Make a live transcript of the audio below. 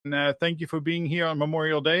Thank you for being here on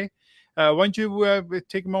Memorial Day. Why don't you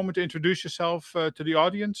take a moment to introduce yourself to the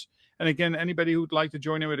audience? And again, anybody who'd like to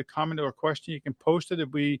join in with a comment or a question, you can post it. If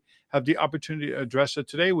we have the opportunity to address it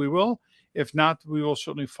today, we will. If not, we will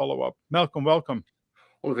certainly follow up. Malcolm, welcome.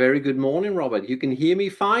 Well, very good morning, Robert. You can hear me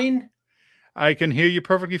fine? I can hear you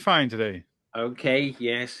perfectly fine today. Okay,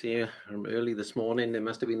 yes, yeah. Early this morning, there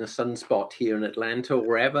must have been a sunspot here in Atlanta or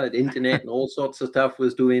wherever. The internet and all sorts of stuff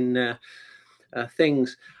was doing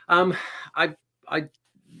things. Um, I, I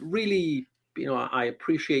really, I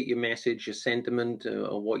appreciate your message, your sentiment,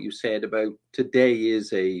 or what you said about today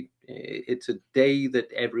it's a day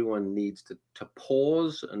that everyone needs to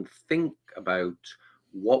pause and think about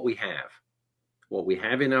what we have. What we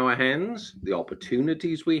have in our hands, the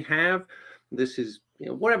opportunities we have. This is,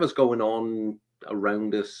 whatever's going on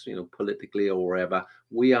around us, politically or wherever.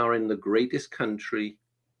 We are in the greatest country,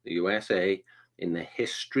 the USA, in the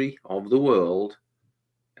history of the world,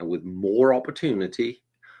 and with more opportunity,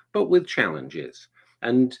 but with challenges.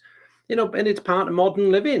 And and it's part of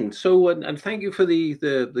modern living. So, and thank you for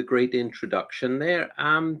the great introduction there.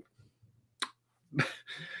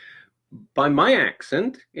 By my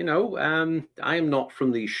accent, I am not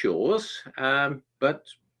from these shores, but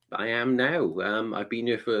I am now. I've been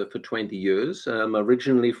here for 20 years. I'm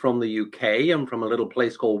originally from the UK. I'm from a little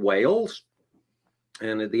place called Wales.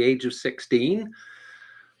 And at the age of 16,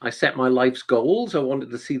 I set my life's goals. I wanted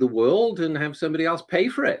to see the world and have somebody else pay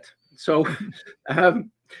for it. So um,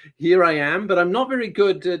 here I am, but I'm not very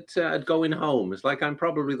good at going home. It's like I'm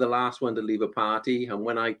probably the last one to leave a party. And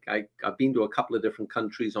when I've been to a couple of different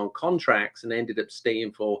countries on contracts and ended up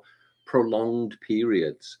staying for prolonged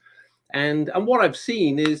periods. And what I've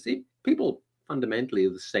seen is people fundamentally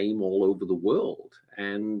are the same all over the world.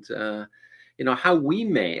 And how we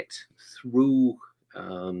met through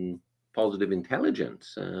positive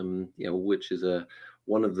intelligence, which is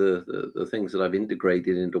one of the things that I've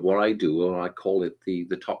integrated into what I do, or I call it the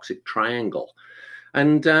toxic triangle.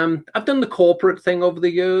 And I've done the corporate thing over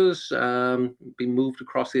the years, been moved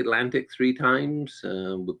across the Atlantic 3 times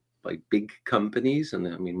by big companies, and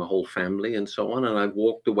I mean my whole family and so on. And I've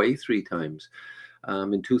walked away 3 times.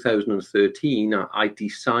 In 2013, I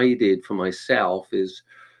decided for myself is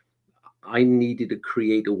I needed to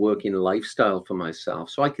create a working lifestyle for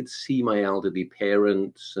myself so I could see my elderly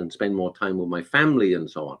parents and spend more time with my family and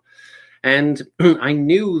so on. And I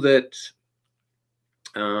knew that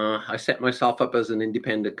I set myself up as an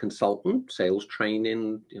independent consultant, sales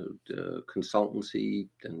training, consultancy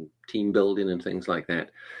and team building and things like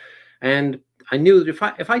that. And I knew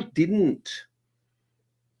that if I didn't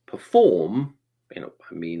perform, I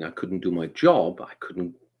couldn't do my job. I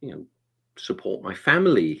couldn't, support my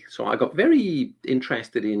family. So I got very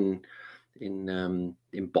interested in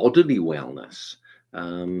bodily wellness.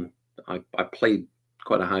 I played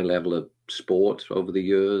quite a high level of sport over the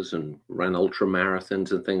years and ran ultra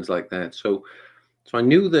marathons and things like that. So I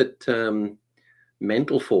knew that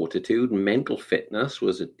mental fortitude and mental fitness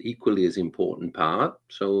was an equally as important part.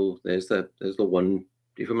 So there's the one.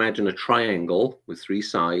 If you imagine a triangle with 3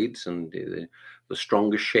 sides, and the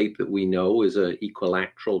strongest shape that we know is an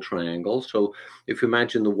equilateral triangle. So if you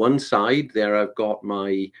imagine the one side there, I've got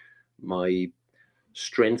my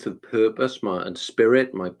strength of purpose, and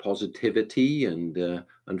spirit, my positivity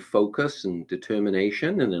and focus and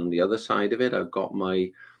determination. And then on the other side of it, I've got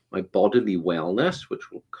my bodily wellness,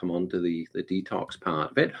 which will come on to the detox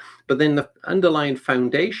part of it. But then the underlying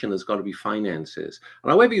foundation has got to be finances.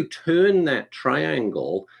 And however you turn that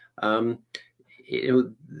triangle,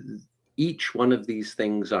 each one of these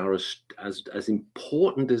things are as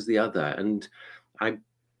important as the other. And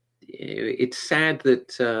it's sad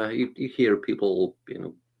that you hear people,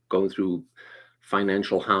 going through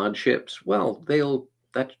financial hardships. Well,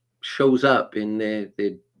 that shows up in their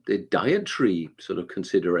dietary sort of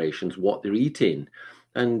considerations, what they're eating.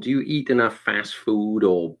 And you eat enough fast food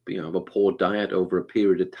or have a poor diet over a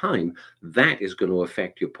period of time, that is going to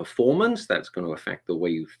affect your performance. That's going to affect the way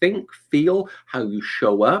you think, feel, how you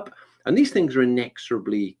show up. And these things are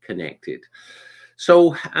inexorably connected.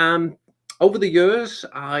 So over the years,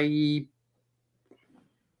 I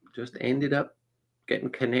just ended up getting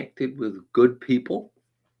connected with good people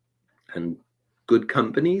and good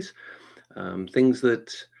companies, things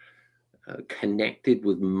that connected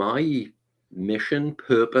with my mission,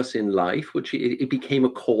 purpose in life, which it became a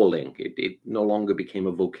calling. It no longer became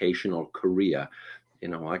a vocation or career.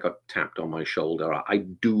 I got tapped on my shoulder. I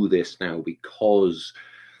do this now because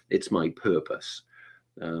it's my purpose.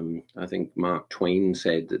 I think Mark Twain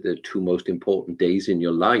said that the 2 most important days in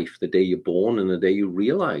your life, the day you're born and the day you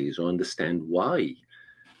realize or understand why.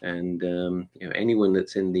 And anyone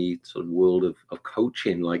that's in the sort of world of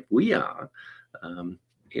coaching like we are,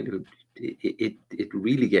 it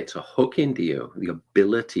really gets a hook into you, the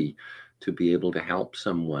ability to be able to help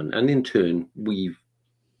someone. And in turn, we've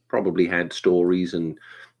probably had stories and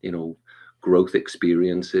growth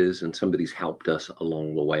experiences, and somebody's helped us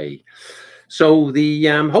along the way. So the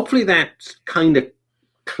hopefully that's kind of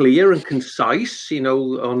clear and concise,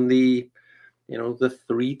 on the the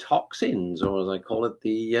three toxins, or as I call it,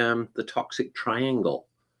 the toxic triangle.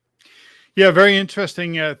 Yeah, very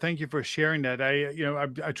interesting. Thank you for sharing that.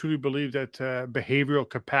 I truly believe that behavioral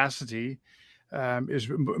capacity is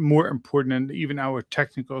more important than even our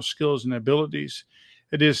technical skills and abilities.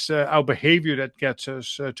 It is our behavior that gets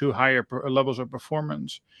us to higher levels of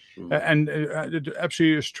performance. And it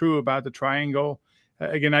absolutely is true about the triangle.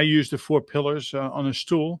 Again, I use the 4 pillars on a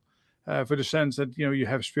stool for the sense that you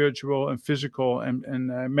have spiritual and physical and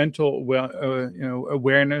mental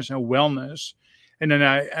awareness and wellness, and then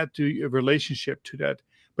I add a relationship to that.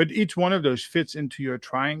 But each one of those fits into your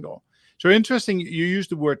triangle. So interesting, you use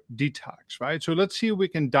the word detox, right? So let's see if we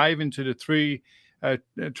can dive into the 3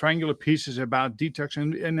 triangular pieces about detox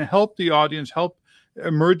and help the audience, help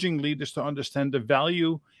emerging leaders to understand the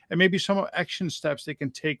value and maybe some action steps they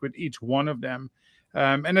can take with each one of them.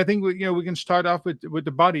 And I think we can start off with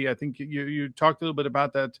the body. I think you talked a little bit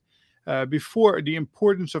about that before, the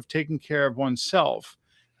importance of taking care of oneself.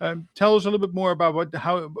 Tell us a little bit more about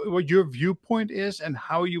what your viewpoint is and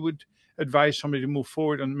how you would advise somebody to move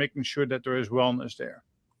forward on making sure that there is wellness there.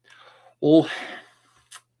 Well,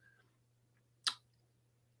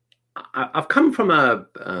 I've come from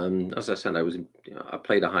as I said, I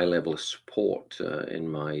played a high level of sport in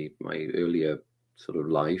my earlier sort of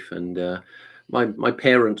life, and my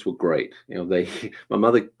parents were great. My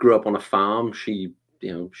mother grew up on a farm. She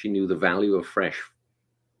knew the value of fresh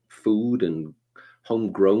food and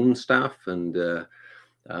homegrown stuff, and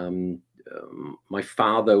my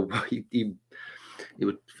father, he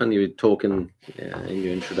was funny. You were talking in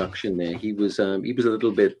your introduction there. He was a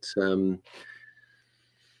little bit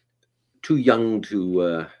too young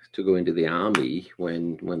to go into the army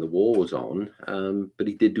when the war was on, but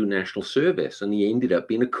he did do national service, and he ended up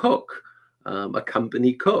being a cook. A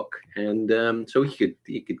company cook, and so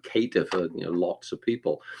he could cater for lots of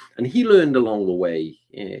people, and he learned along the way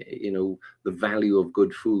the value of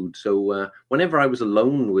good food. So whenever I was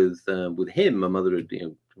alone with him, my mother had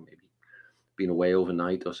maybe been away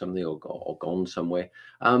overnight or something, or gone somewhere,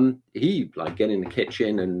 he'd like get in the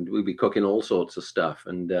kitchen and we'd be cooking all sorts of stuff,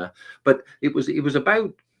 and but it was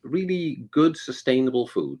about really good sustainable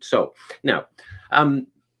food. So now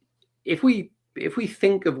if we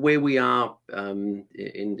think of where we are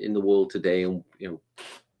in the world today, and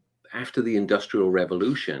after the Industrial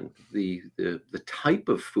Revolution, the type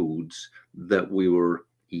of foods that we were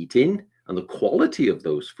eating and the quality of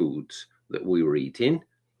those foods that we were eating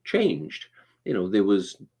changed. There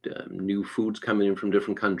was new foods coming in from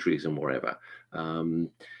different countries and wherever.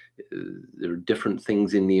 There are different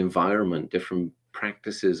things in the environment, different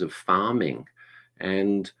practices of farming,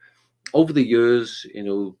 and over the years,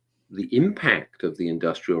 the impact of the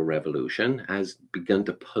Industrial Revolution has begun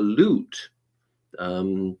to pollute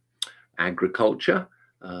agriculture.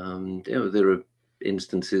 There are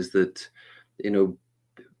instances that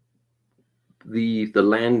the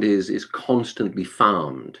land is constantly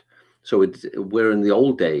farmed. So where in the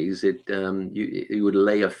old days you would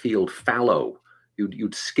lay a field fallow.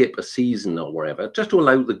 You'd skip a season or wherever just to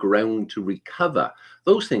allow the ground to recover.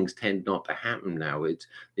 Those things tend not to happen now. It's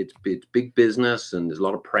big business, and there's a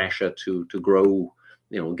lot of pressure to grow,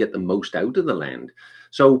 get the most out of the land.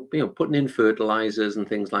 So putting in fertilizers and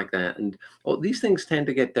things like that, and these things tend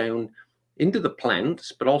to get down into the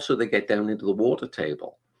plants, but also they get down into the water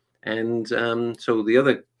table. And so the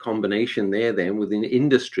other combination there then within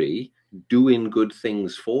industry doing good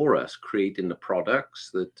things for us, creating the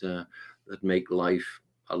products that make life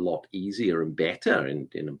a lot easier and better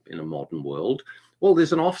in a modern world. Well,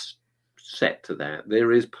 there's an offset to that.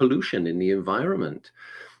 There is pollution in the environment.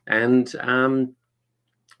 And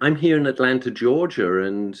I'm here in Atlanta, Georgia,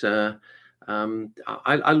 and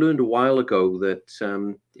I learned a while ago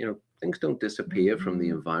that things don't disappear from the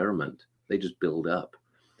environment. They just build up.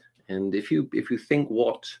 And if you think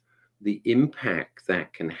what the impact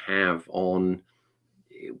that can have on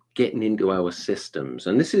getting into our systems,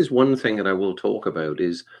 and this is one thing that I will talk about,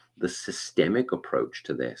 is the systemic approach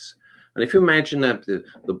to this. And if you imagine that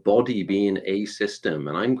the body being a system,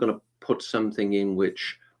 and I'm going to put something in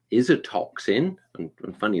which is a toxin, and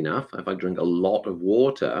funny enough, if I drink a lot of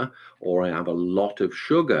water, or I have a lot of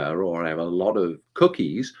sugar, or I have a lot of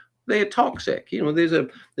cookies, they're toxic.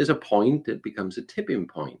 There's a point that becomes a tipping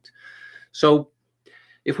point. So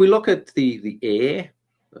if we look at the air,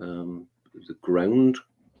 the ground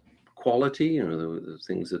quality, the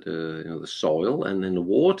things that are, the soil, and then the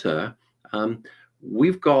water,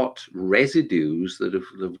 we've got residues that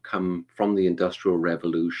have come from the Industrial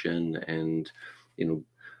Revolution, and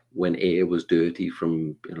when air was dirty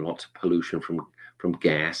from lots of pollution from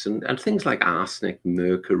gas and things like arsenic,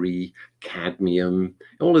 mercury, cadmium,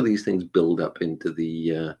 all of these things build up into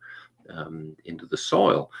the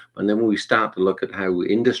soil. And then when we start to look at how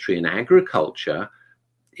industry and agriculture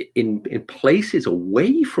in places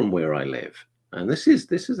away from where I live, and this is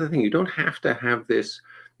the thing, you don't have to have this.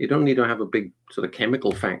 You don't need to have a big sort of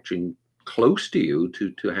chemical factory close to you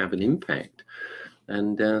to have an impact.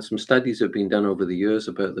 And some studies have been done over the years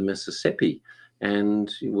about the Mississippi, and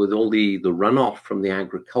with all the runoff from the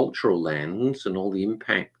agricultural lands and all the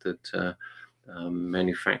impact that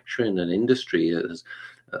manufacturing and industry has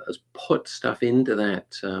put stuff into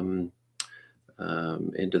that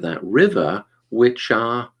river, which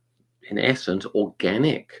are in essence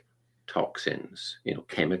organic toxins,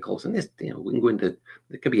 chemicals. And this, we can go into,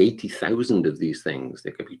 there could be 80,000 of these things.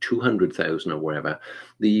 There could be 200,000 or wherever.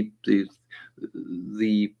 The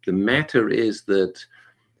matter is that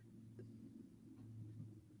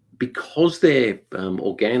because they're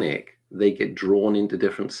organic, they get drawn into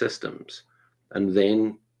different systems, and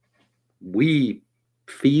then we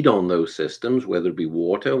feed on those systems, whether it be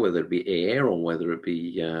water, whether it be air, or whether it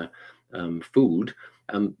be food.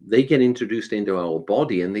 They get introduced into our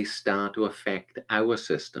body and they start to affect our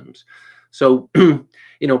systems. So,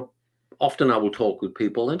 often I will talk with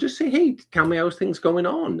people and just say, hey, tell me how's things going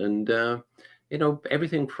on. And,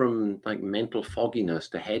 everything from like mental fogginess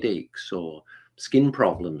to headaches or skin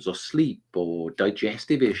problems or sleep or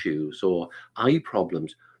digestive issues or eye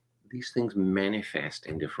problems. These things manifest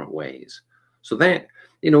in different ways. So that,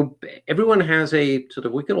 everyone has a sort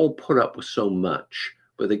of, we can all put up with so much,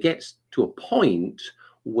 but it gets to a point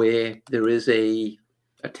where there is a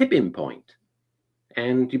tipping point,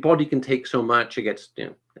 and your body can take so much, it gets,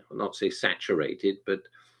 I'll not say saturated, but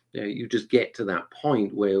you just get to that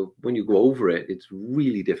point where when you go over it, it's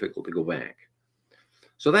really difficult to go back.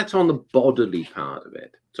 So that's on the bodily part of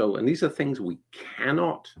it. So, and these are things we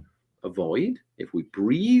cannot avoid. If we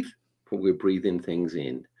breathe, we're breathing things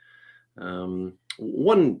in.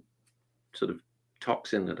 One sort of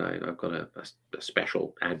toxin that I've got a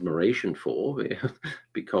special admiration for,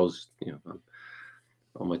 because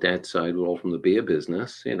on my dad's side we're all from the beer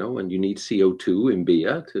business, and you need CO2 in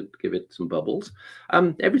beer to give it some bubbles.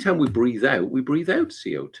 Every time we breathe out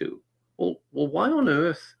CO2. Well, why on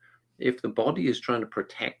earth, if the body is trying to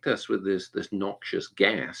protect us with this noxious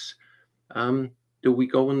gas, do we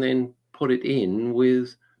go and then put it in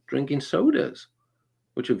with drinking sodas,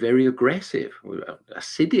 which are very aggressive,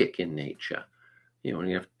 acidic in nature? And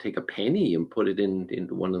you have to take a penny and put it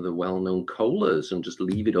into one of the well-known colas and just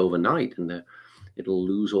leave it overnight, and it'll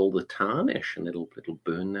lose all the tarnish and it'll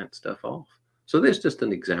burn that stuff off. So there's just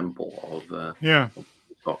an example of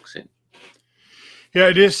toxin. Yeah,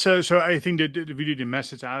 it is. So I think that the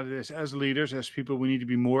message out of this, as leaders, as people, we need to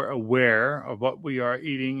be more aware of what we are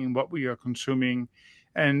eating and what we are consuming.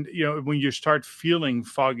 And, when you start feeling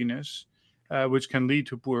fogginess, which can lead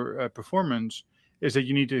to poor performance, is that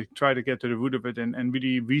you need to try to get to the root of it and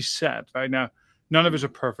really reset. Right now, none of us are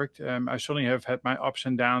perfect. I certainly have had my ups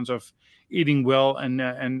and downs of eating well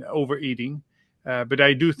and overeating. But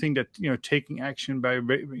I do think that, taking action by,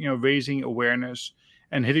 raising awareness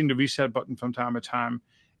and hitting the reset button from time to time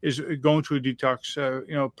is going through a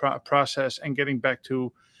detox, process and getting back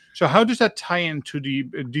to. So how does that tie into the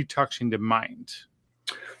detoxing the mind?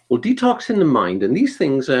 Well, detoxing the mind, and these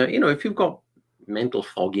things, if you've got mental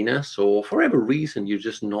fogginess or for whatever reason you're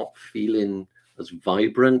just not feeling as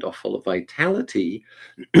vibrant or full of vitality,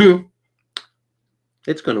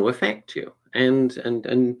 it's going to affect you.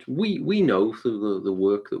 And we know through the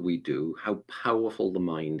work that we do how powerful the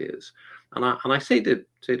mind is. And I say to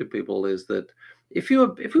people is that if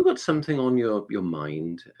you've got something on your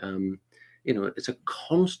mind, it's a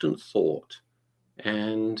constant thought.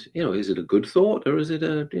 And is it a good thought, or is it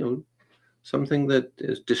something that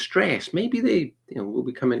is distress? Maybe will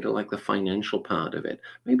be coming to like the financial part of it.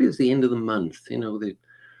 Maybe it's the end of the month.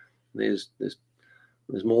 There's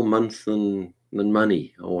more month than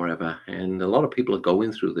money or whatever, and a lot of people are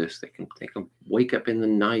going through this. They can wake up in the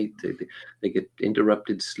night. They get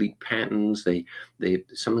interrupted sleep patterns.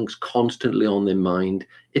 Something's constantly on their mind.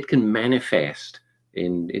 It can manifest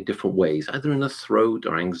in different ways, either in the throat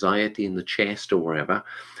or anxiety in the chest or wherever.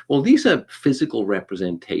 Well, these are physical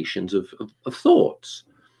representations of thoughts.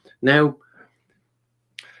 Now,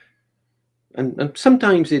 And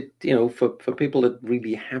sometimes it, for people that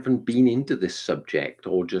really haven't been into this subject,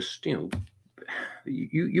 or just,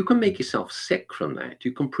 you can make yourself sick from that.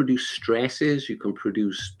 You can produce stresses, you can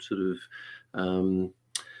produce sort of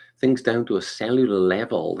things down to a cellular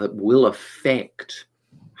level that will affect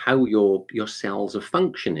how your cells are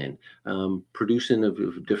functioning, producing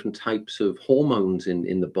of different types of hormones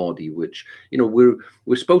in the body, which, we're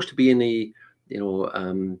supposed to be in a,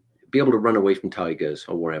 be able to run away from tigers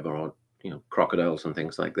or whatever, or crocodiles and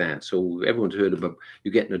things like that. So everyone's heard about,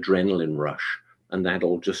 you get an adrenaline rush, and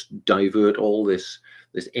that'll just divert all this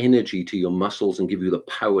energy to your muscles and give you the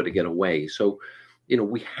power to get away. So,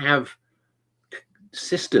 we have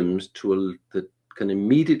systems that can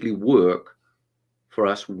immediately work for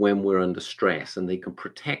us when we're under stress, and they can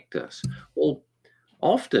protect us. Well,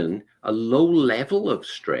 often a low level of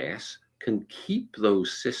stress can keep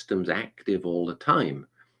those systems active all the time.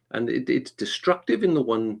 And it's destructive in the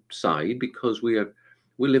one side, because we're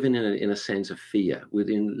living in a sense of fear. We're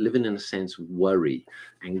living in a sense of worry,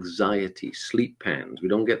 anxiety, sleep patterns. We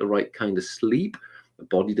don't get the right kind of sleep. The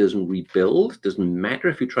body doesn't rebuild. Doesn't matter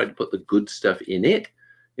if you try to put the good stuff in it.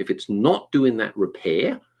 If it's not doing that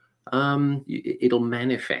repair, it'll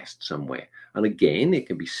manifest somewhere. And again, it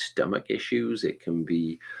can be stomach issues. It can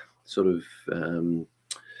be sort of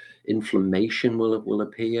inflammation will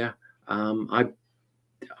appear. I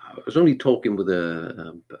was only talking with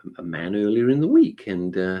a man earlier in the week,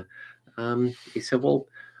 and he said, well,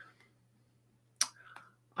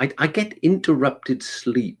 I get interrupted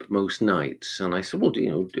sleep most nights. And I said, well,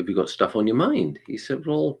 have you got stuff on your mind? He said,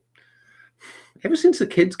 well, ever since the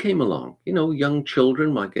kids came along, young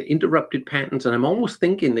children might get interrupted patterns, and I'm almost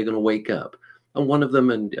thinking they're going to wake up. And one of them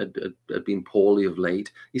had been poorly of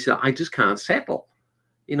late. He said, I just can't settle.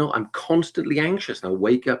 I'm constantly anxious. I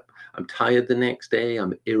wake up, I'm tired the next day,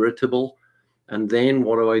 I'm irritable. And then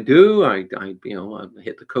what do? I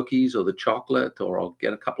hit the cookies or the chocolate, or I'll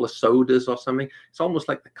get a couple of sodas or something. It's almost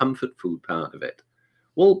like the comfort food part of it.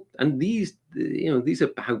 Well, and these are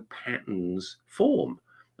how patterns form.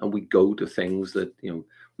 And we go to things that,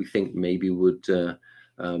 we think maybe would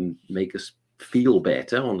make us feel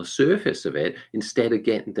better on the surface of it, instead of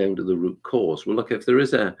getting down to the root cause. Well, look, if there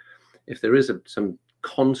is some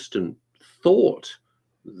constant thought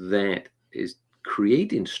that is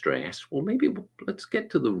creating stress, well, maybe let's get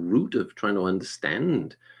to the root of trying to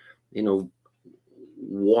understand,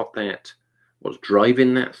 what's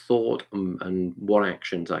driving that thought, and what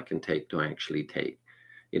actions I can take to actually take,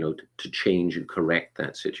 to change and correct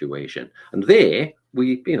that situation. And there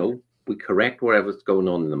we correct whatever's going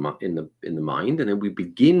on in the mind, and then we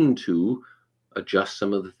begin to adjust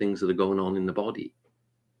some of the things that are going on in the body.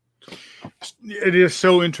 So. It is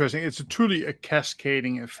so interesting. It's truly a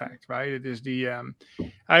cascading effect, right? It is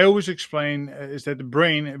I always explain is that the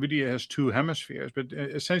brain really has two hemispheres, but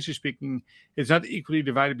essentially speaking, it's not equally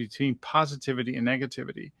divided between positivity and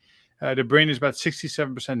negativity. The brain is about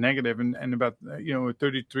 67% negative and about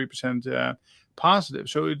 33% positive.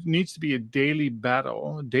 So it needs to be a daily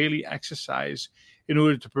battle, daily exercise, in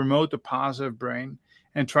order to promote the positive brain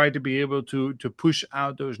and try to be able to push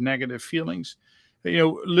out those negative feelings.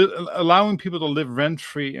 Allowing people to live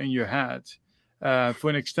rent-free in your head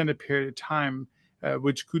for an extended period of time,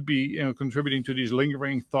 which could be contributing to these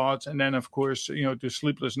lingering thoughts, and then of course to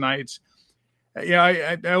sleepless nights.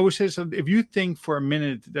 I always say, so if you think for a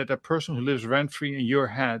minute that a person who lives rent-free in your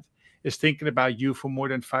head is thinking about you for more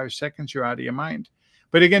than 5 seconds, you're out of your mind.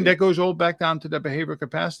 But again, that goes all back down to the behavioral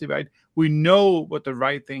capacity, right? We know what the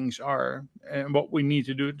right things are and what we need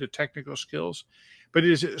to do, the technical skills, but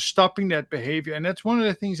it is stopping that behavior. And that's one of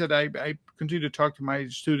the things that I continue to talk to my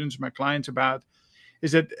students, my clients about,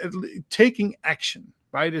 is that taking action,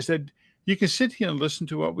 right? Is that you can sit here and listen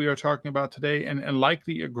to what we are talking about today and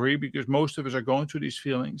likely agree, because most of us are going through these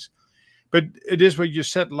feelings. But it is what you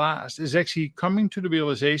said last, is actually coming to the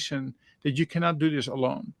realization that you cannot do this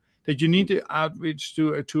alone, that you need to outreach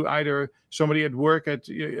to either somebody at work,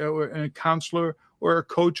 or a counselor or a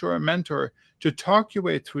coach or a mentor, to talk your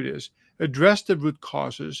way through this, address the root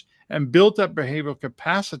causes, and build that behavioral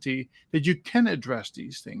capacity that you can address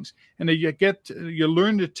these things, and that you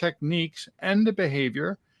learn the techniques and the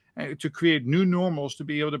behavior to create new normals to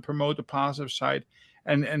be able to promote the positive side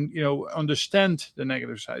and understand the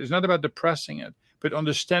negative side. It's not about depressing it, but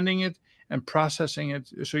understanding it and processing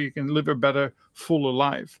it so you can live a better, fuller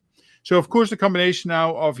life. So, of course, the combination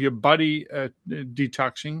now of your body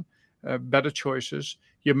detoxing, better choices,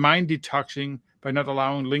 your mind detoxing by not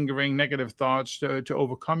allowing lingering negative thoughts to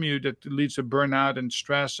overcome you, that leads to burnout and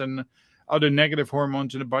stress and other negative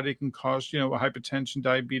hormones in the body, can cause hypertension,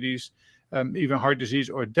 diabetes, even heart disease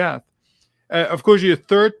or death. Of course, your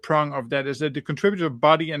third prong of that is that the contributor of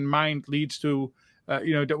body and mind leads to,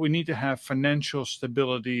 that we need to have financial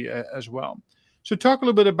stability as well. So talk a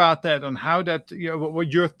little bit about that, on how that,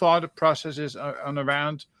 what your thought process is on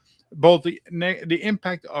around both the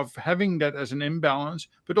impact of having that as an imbalance,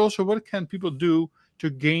 but also what can people do to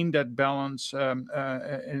gain that balance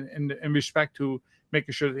in respect to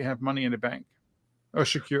making sure that they have money in the bank or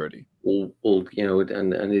security. Well,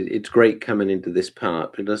 and it's great coming into this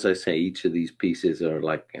part, but as I say, each of these pieces are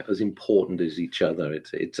like as important as each other.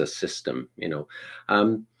 It's a system,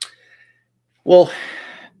 well,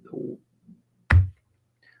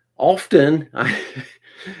 often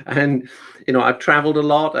and I've traveled a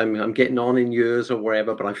lot. I'm getting on in years or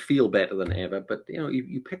wherever, but I feel better than ever. But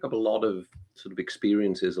you pick up a lot of sort of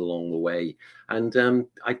experiences along the way. And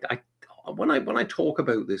when I talk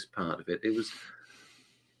about this part of it, it was,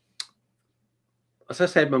 as I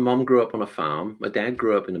said, my mom grew up on a farm. My dad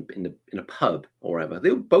grew up in a pub or wherever.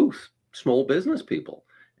 They were both small business people,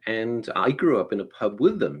 and I grew up in a pub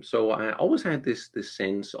with them. So I always had this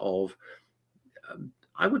sense of,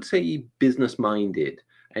 I would say, business minded.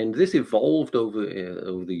 And this evolved over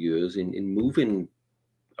the years in moving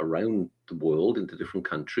around the world into different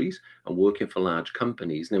countries and working for large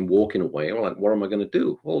companies, and then walking away. Like, what am I going to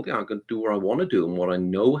do? Well, yeah, I'm going to do what I want to do and what I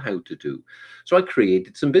know how to do. So I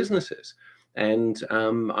created some businesses, and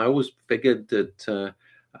I always figured that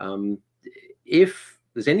if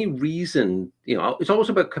there's any reason, it's always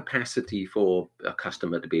about capacity for a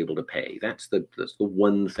customer to be able to pay. That's the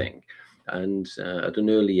one thing. And at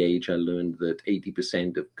an early age, I learned that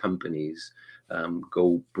 80% of companies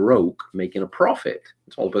go broke making a profit.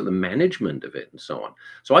 It's all about the management of it and so on.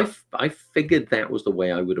 So I figured that was the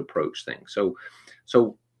way I would approach things. So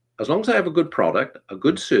as long as I have a good product, a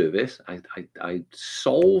good service, I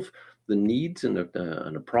solve the needs and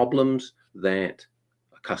the problems that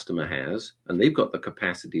a customer has, and they've got the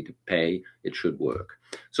capacity to pay, it should work.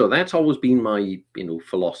 So that's always been my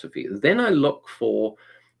philosophy. Then I look for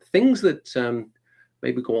things that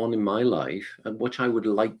maybe go on in my life and which I would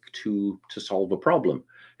like to solve a problem.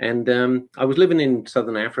 And I was living in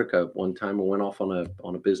Southern Africa one time. I went off on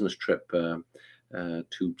a business trip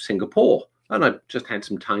to Singapore, and I just had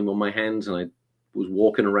some time on my hands, and I was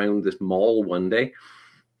walking around this mall one day,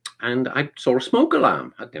 and I saw a smoke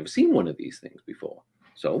alarm. I'd never seen one of these things before.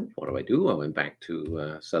 So what do? I went back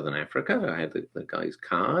to Southern Africa. I had the guy's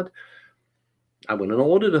card. I went and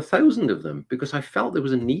ordered 1,000 of them because I felt there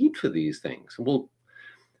was a need for these things. Well,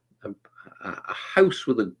 a house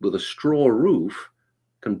with a straw roof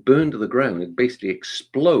can burn to the ground. It basically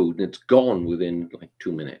explode, and it's gone within like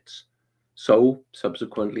 2 minutes. So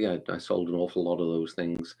subsequently, I sold an awful lot of those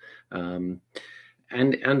things, and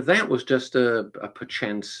that was just a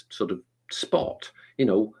perchance sort of spot,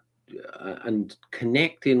 and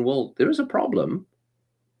connecting. Well, there is a problem.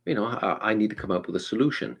 I need to come up with a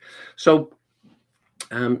solution. So.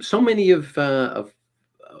 So many have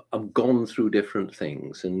gone through different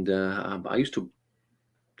things, and I used to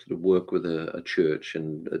sort of work with a church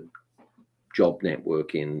and a job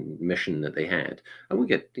networking mission that they had, and we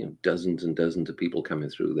get dozens and dozens of people coming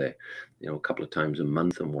through there, a couple of times a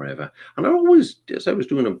month and wherever. And I always, as I was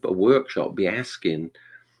doing a workshop, be asking,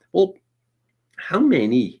 well, how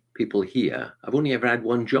many people here have only ever had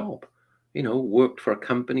one job? Worked for a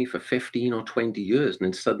company for 15 or 20 years, and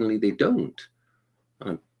then suddenly they don't.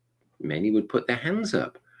 And many would put their hands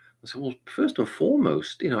up. I said, well, first and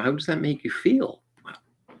foremost, how does that make you feel? Well,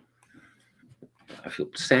 I feel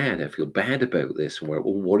sad. I feel bad about this. Well,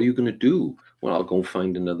 what are you going to do? Well, I'll go and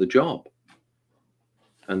find another job.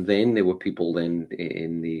 And then there were people then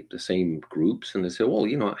in the same groups, and they said,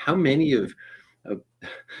 well, how many have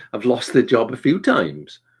lost their job a few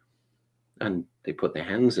times? And they put their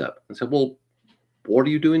hands up and said, well, what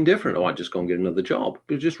are you doing different? Oh, I just go and get another job.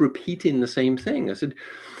 But just repeating the same thing. I said,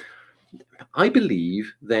 I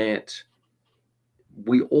believe that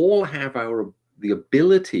we all have the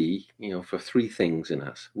ability, for three things in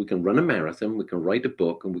us. We can run a marathon, we can write a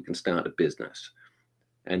book, and we can start a business.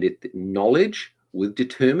 And knowledge with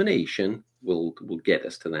determination will get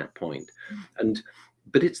us to that point.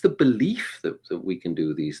 But it's the belief that we can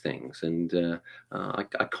do these things. And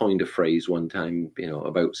I coined a phrase one time,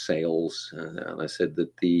 about sales, and I said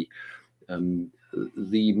that the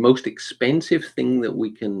most expensive thing that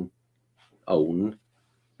we can own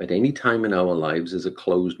at any time in our lives is a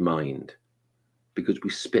closed mind, because we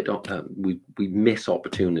spit up, we miss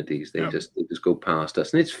opportunities. They just go past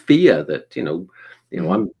us, and it's fear that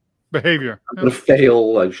I'm behavior. I'm going to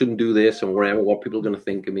fail. I shouldn't do this, and whatever. What people are going to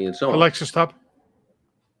think of me, and so on. Alexa, stop.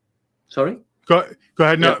 Sorry? Go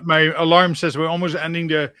ahead. No, my alarm says we're almost ending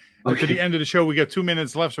the to the end of the show. We got 2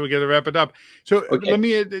 minutes left, so we got to wrap it up. So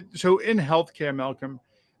Okay. so in healthcare, Malcolm,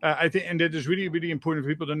 I think, and that is really, really important for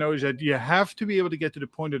people to know, is that you have to be able to get to the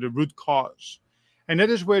point of the root cause. And that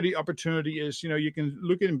is where the opportunity is. You can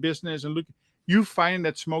look in business and you find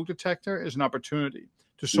that smoke detector is an opportunity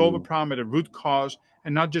to solve a problem at a root cause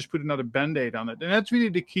and not just put another Band-Aid on it. And that's really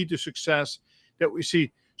the key to success that we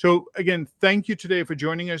see. So again, thank you today for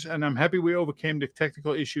joining us. And I'm happy we overcame the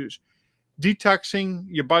technical issues. Detoxing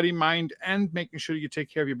your body, mind, and making sure you take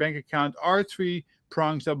care of your bank account are 3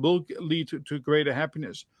 prongs that will lead to greater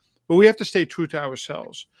happiness. But we have to stay true to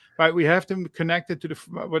ourselves, right? We have to connect it to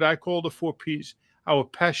what I call the 4 Ps: our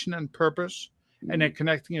passion and purpose, and then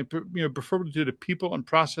connecting it, preferably to the people and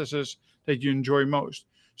processes that you enjoy most.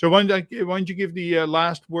 So why don't you give the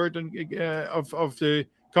last word of the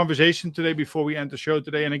conversation today before we end the show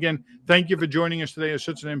today? And again, thank you for joining us today. It's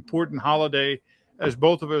such an important holiday, as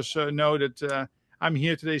both of us know that I'm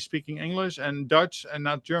here today speaking English and Dutch and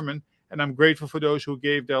not German. And I'm grateful for those who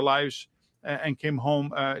gave their lives and came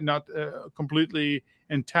home not completely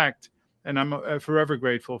intact. And I'm forever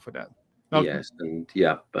grateful for that. Malcolm?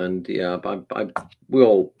 Yes, we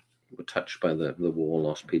all were touched by the war,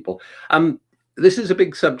 lost people. This is a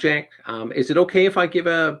big subject. Is it okay if I give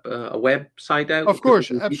a website out? Of course,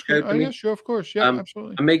 absolutely. Yeah, sure, of course. Yeah,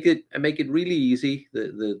 absolutely. I make it really easy.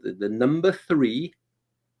 The number 3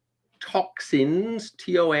 toxins,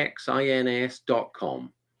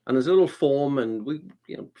 TOXINS.com. And there's a little form, and we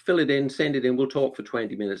fill it in, send it in. We'll talk for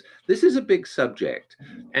 20 minutes. This is a big subject,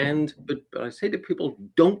 but I say to people,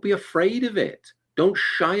 don't be afraid of it. Don't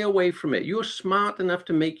shy away from it. You're smart enough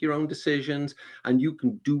to make your own decisions, and you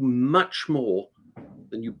can do much more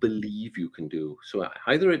than you believe you can do. So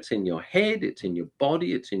either it's in your head, it's in your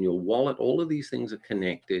body, it's in your wallet. All of these things are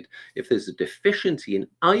connected. If there's a deficiency in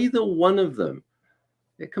either one of them,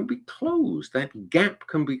 it can be closed. That gap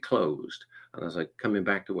can be closed. And as I coming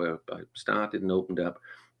back to where I started and opened up,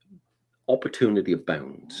 opportunity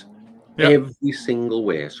abounds every single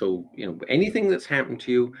way. So, anything that's happened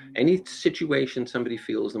to you, any situation somebody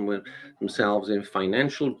feels themselves in,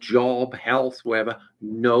 financial, job, health, wherever,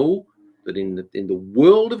 know that in the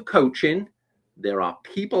world of coaching, there are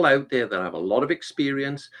people out there that have a lot of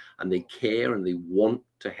experience, and they care, and they want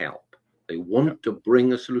to help. They want to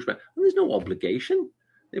bring a solution. And there's no obligation.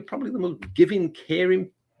 They're probably the most giving,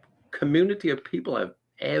 caring community of people I've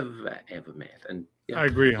ever met. And I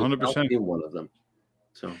agree 100%. Being one of them.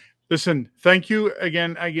 So listen, thank you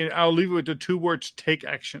again. I'll leave it with the 2 words: take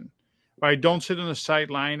action. Right? Don't sit on the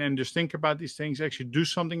sideline and just think about these things. Actually do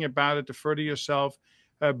something about it to further yourself,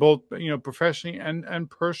 both professionally and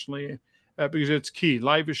personally, because it's key.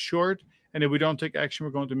 Life is short, and if we don't take action,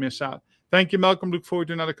 we're going to miss out. Thank you, Malcolm. Look forward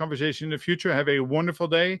to another conversation in the future. Have a wonderful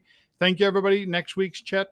day. Thank you, everybody. Next week's chat